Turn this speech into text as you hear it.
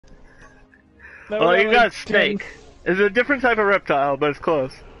Never Well, got you got like 10. snake. It's a different type of reptile, but it's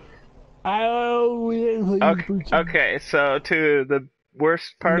close. Okay, so to the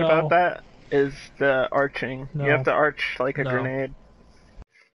worst part about No. that is the arching. You have No. to arch like a No. grenade.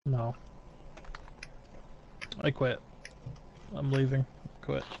 No. I quit. I'm leaving.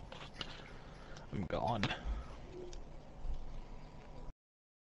 Quit. I'm gone.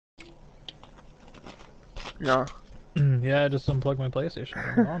 No. Yeah, I just unplugged my PlayStation.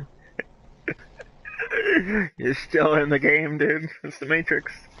 I'm gone. You're still in the game, dude. It's the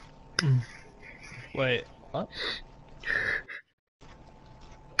Matrix. Wait, what?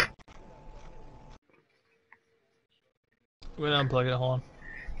 We're gonna unplug it, hold on.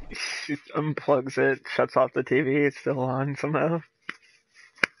 She unplugs it, shuts off the TV, it's still on somehow.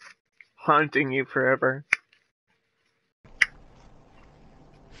 Haunting you forever.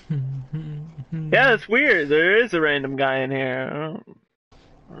 Yeah, it's weird. There is a random guy in here.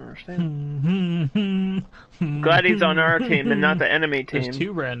 I don't understand. Glad he's on our team and not the enemy team. There's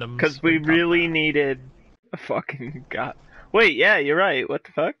two randoms. Because we really needed a fucking guy. Wait, yeah, you're right. What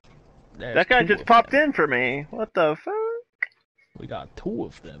the fuck? There's that guy just popped them. in for me. What the fuck? We got two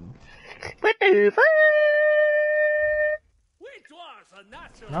of them. What the fuck?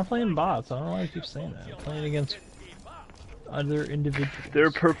 I'm not playing bots. I don't know why I keep saying that. I'm playing against other individuals.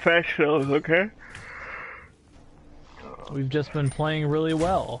 They're professionals, okay? We've just been playing really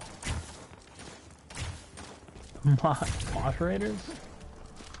well. Moderators?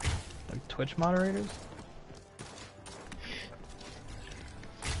 Like Twitch moderators?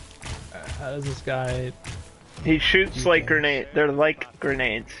 How does this guy... He shoots like grenades. They're like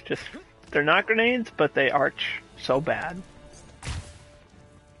grenades. Just they're not grenades, but they arch so bad.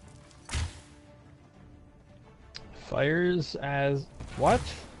 Fires as... What?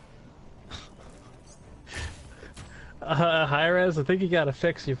 Hi-Res, I think you gotta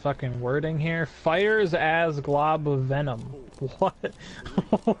fix your fucking wording here. Fires as glob of venom. What?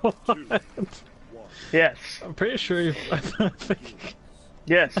 What? Yes. I'm pretty sure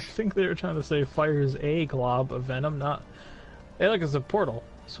Yes. I think they were trying to say fires a glob of venom, not... Hey, look, it's a portal.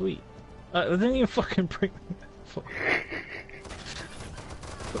 Sweet. They didn't even fucking bring...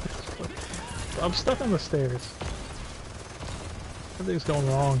 I'm stuck on the stairs. Everything's going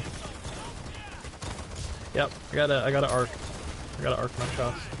wrong. Yep, I gotta arc. I gotta arc my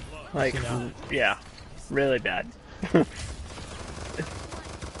shots. Like, yeah. Really bad.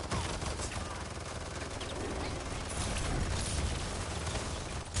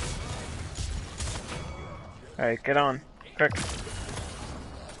 Alright, get on. Quick.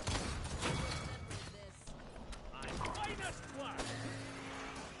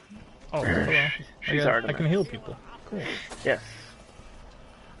 Oh, hello. She's I can heal people. Cool. Yes.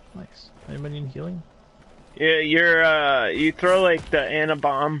 Nice. Anybody need healing? Yeah, you throw like the Anna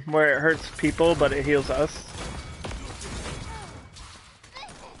bomb where it hurts people, but it heals us.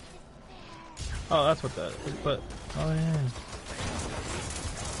 Oh, that's what that is, but... Oh, yeah.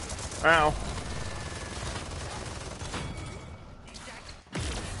 Ow.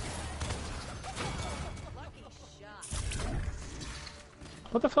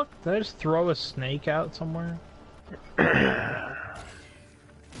 What the fuck? Did I just throw a snake out somewhere?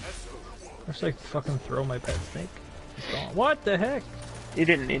 Just like fucking throw my pet snake. It's gone. What the heck? You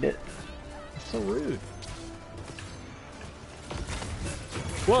didn't need it. It's so rude.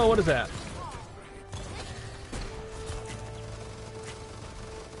 Whoa, what is that?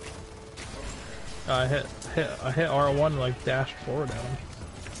 I hit R1 and like dashed forward at him.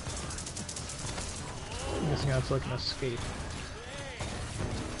 I'm guessing that's like an escape.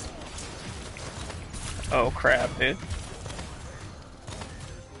 Oh crap, dude.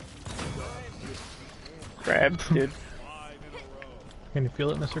 Crabs, dude. Can you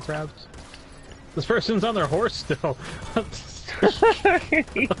feel it, Mr. Krabs? This person's on their horse still.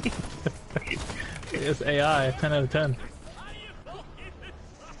 It's AI, 10 out of 10.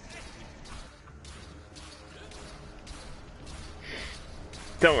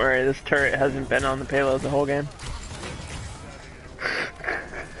 Don't worry, this turret hasn't been on the payload the whole game.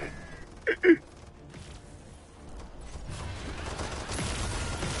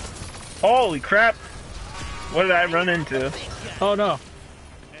 Holy crap! What did I run into? Oh no!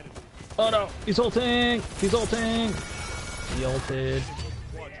 Oh no! He's ulting! He's ulting! He ulted.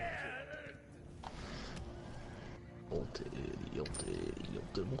 Ulted, he ulted, he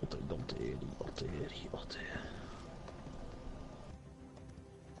ulted, ulted, ulted, he ulted, he ulted.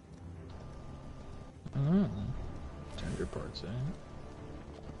 Tender parts, eh?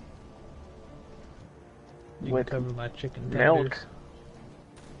 You With can cover my chicken tenders. milk.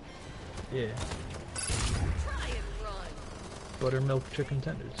 Yeah. Buttermilk chicken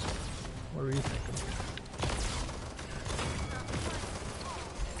tenders. What were you thinking?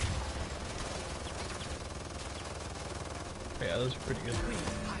 Yeah, those are pretty good.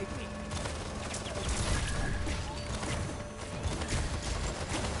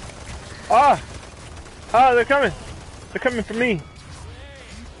 Ah! Ah, they're coming! They're coming for me!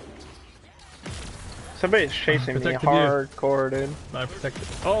 Somebody's chasing me hardcore, dude. I protected.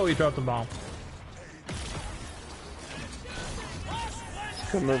 Oh, he dropped a bomb.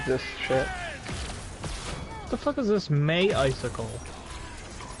 Let's go move this shit. What the fuck is this May icicle?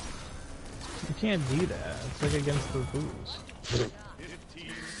 You can't do that. It's like against the rules.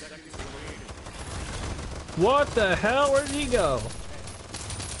 What the hell? Where'd he go?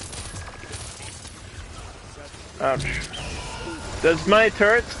 Ouch. Does my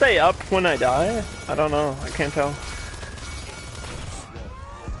turret stay up when I die? I don't know. I can't tell.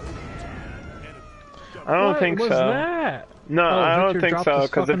 I don't think so. What was that? No, I don't think so,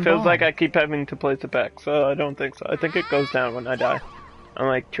 because it feels bomb. like I keep having to place it back, so I don't think so. I think it goes down when I die. I'm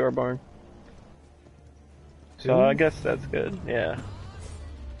like Pureborn. So I guess that's good, yeah.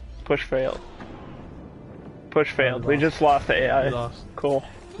 Push failed. Push failed. We just lost the AI. We lost. Cool.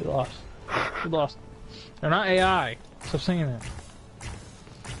 We lost. We lost. They're not AI. Stop saying that.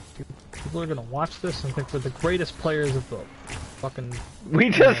 People are gonna watch this and think we're the greatest players of the fucking... We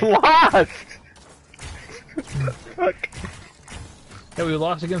just lost! Fuck. Yeah, we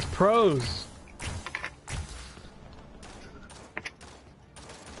lost against pros.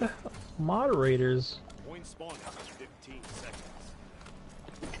 What the hell? Moderators.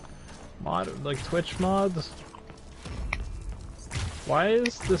 Like Twitch mods. Why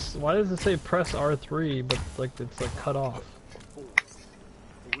does it say press R3 but like it's like cut off? 4,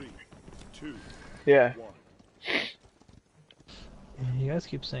 3, 2, Yeah. 1. You guys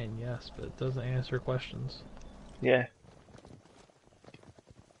keep saying yes, but it doesn't answer questions. Yeah.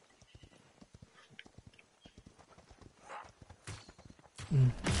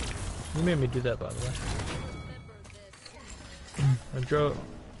 You made me do that, by the way.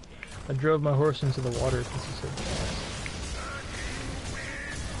 I drove my horse into the water because you said.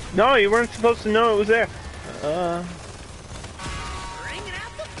 No, you weren't supposed to know it was there. Bringing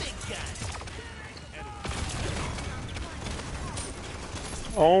out the big guns.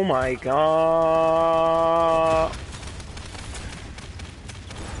 Oh my god.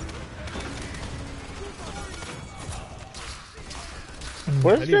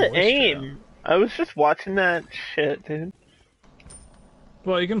 What's the aim? I was just watching that shit, dude.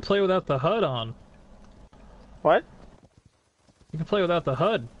 Well, you can play without the HUD on. What? You can play without the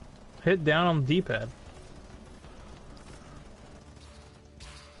HUD. Hit down on the D-pad.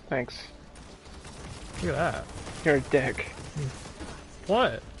 Thanks. Look at that. You're a dick.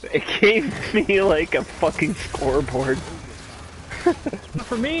 What? It gave me like a fucking scoreboard. Not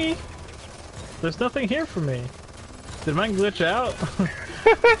for me. There's nothing here for me. Did mine glitch out?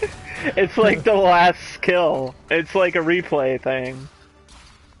 It's like the last skill. It's like a replay thing.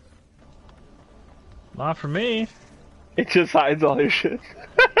 Not for me. It just hides all your shit.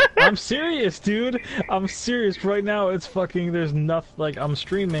 I'm serious, dude. I'm serious. Right now, it's fucking. There's nothing. Like I'm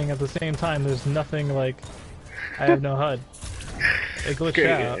streaming at the same time. There's nothing like. I have no HUD. It glitched Great,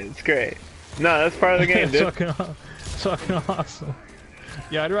 out. it's great. No, that's part of the game, dude. It's fucking awesome.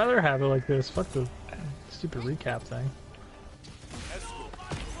 Yeah, I'd rather have it like this. Fuck the stupid recap thing.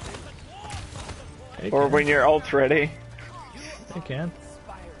 Or when your ult's ready. They can.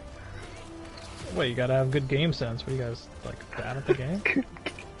 Wait, you gotta have good game sense. What are you guys, like, bad at the game?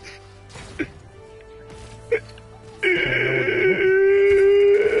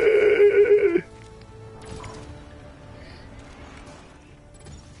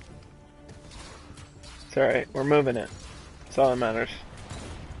 It's alright, we're moving it. That's all that matters.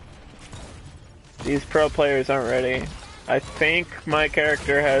 These pro players aren't ready. I think my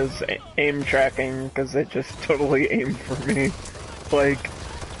character has aim tracking because it just totally aimed for me. Like,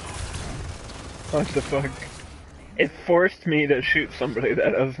 what the fuck? It forced me to shoot somebody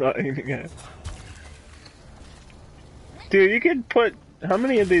that I was not aiming at. Dude, you could put... How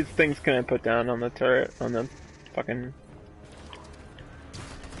many of these things can I put down on the turret? On the fucking...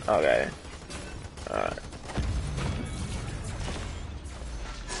 Okay. Alright.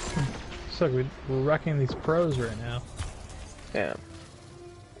 So we're wrecking these pros right now. Yeah.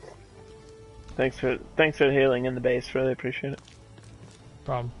 Thanks for the healing in the base, really appreciate it.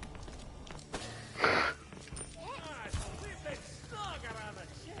 Problem.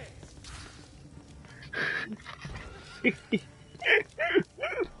 Point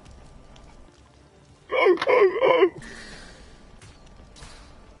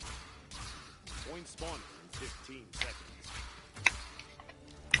spawn in 15 seconds.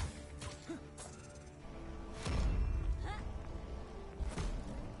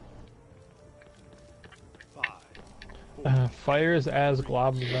 Fire is as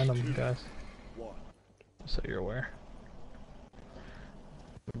glob venom, guys. One. So you're aware.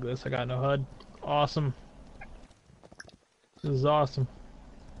 Look at this, I got no HUD. Awesome. This is awesome.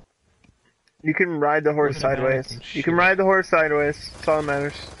 You can ride the horse Cinematic sideways. and You can shit. ride the horse sideways. That's all that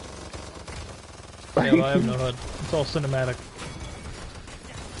matters. Yeah, but I have no HUD. It's all cinematic.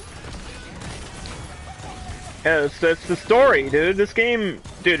 Yeah, it's the story, dude. This game,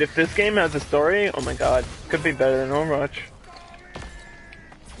 dude, if this game has a story, oh my god, could be better than Overwatch.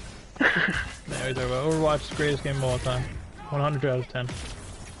 Yeah, we talk about Overwatch is the greatest game of all time. 100 out of 10.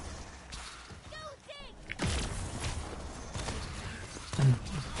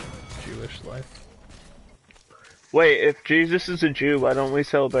 Jewish life. Wait, if Jesus is a Jew, why don't we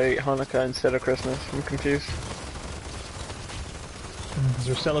celebrate Hanukkah instead of Christmas? I'm confused. Because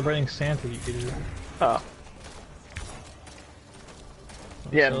we're celebrating Santa, you idiot. Oh.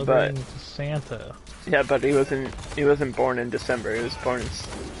 We're Yeah, celebrating Santa. Yeah, but he wasn't born in December. He was born in.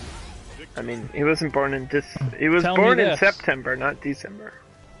 I mean, he wasn't born in He was Tell me born in this. September, not December.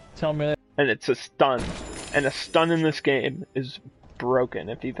 Tell me that. And it's a stun, and a stun in this game is broken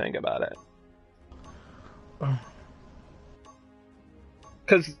if you think about it.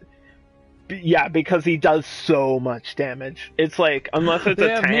 Because he does so much damage. It's like, unless it's They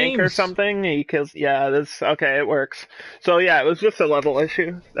a have tank or names. something, he kills. Yeah, this okay, it works. So yeah, it was just a level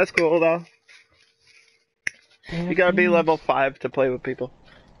issue. That's cool though. You gotta be level 5 to play with people.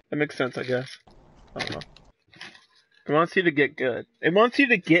 That makes sense, I guess. I don't know. It wants you to get good. It wants you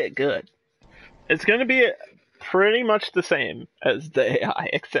to get good. It's gonna be pretty much the same as the AI,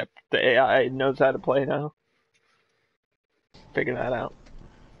 except the AI knows how to play now. Figure that out.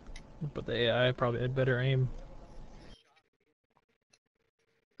 But the AI probably had better aim.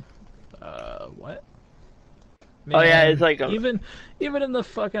 What? Oh, yeah, Man, it's like even in the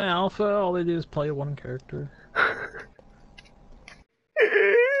fucking alpha, all they do is play one character.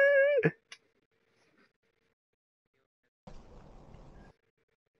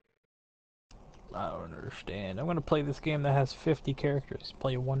 I don't understand. I'm gonna play this game that has 50 characters.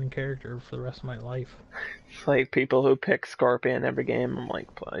 Play one character for the rest of my life. It's like people who pick Scorpion every game. I'm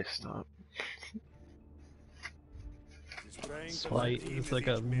like, please stop. Slight. It's like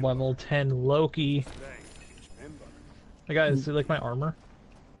a level 10 Loki. Hey guys, see like my armor?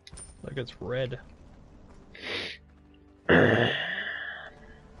 Like it's red. You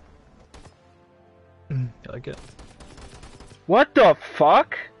like it? What the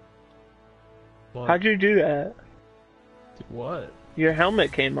fuck? What? How'd you do that? What? Your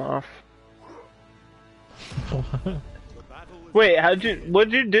helmet came off. Wait,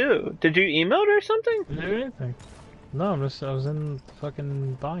 what'd you do? Did you emote or something? Didn't do anything. No, I was in the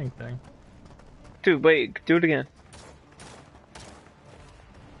fucking buying thing. Dude, wait, do it again.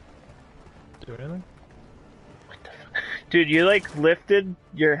 Do anything? Dude, you like lifted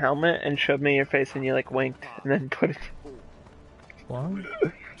your helmet and showed me your face and you like winked and then put it. What?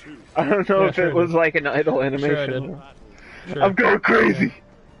 I don't know Yeah, if sure it I was did. like an idle Sure I animation. did. Sure. I'm going crazy!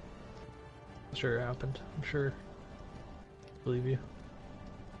 Sure it happened. I'm sure. Believe you.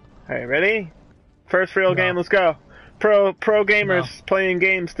 Alright, ready? First real No. game, let's go. Pro gamers No. playing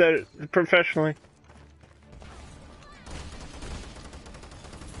games that professionally.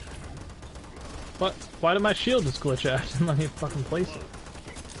 What? Why did my shield just glitch out? I didn't let me fucking place it.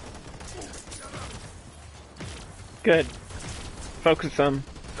 Good. Focus on,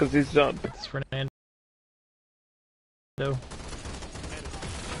 because he's up. It's Fernando.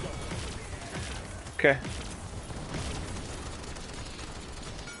 Okay.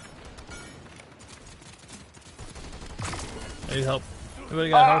 I need help. Anybody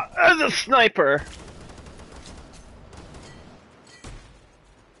got help? As a sniper!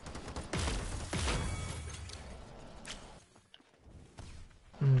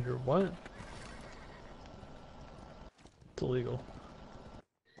 You're what? It's illegal.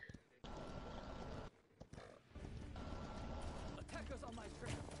 Attackers on my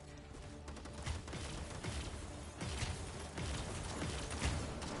trail.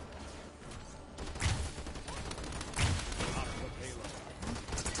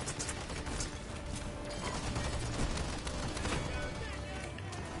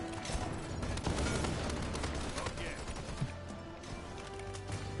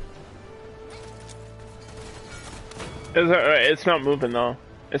 It's not moving though.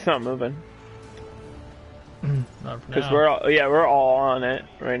 It's not moving. Not for Because now. we're all on it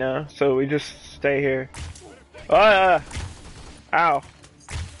right now. So we just stay here. Ow. I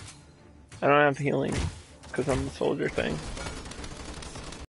don't have healing. Because I'm the soldier thing.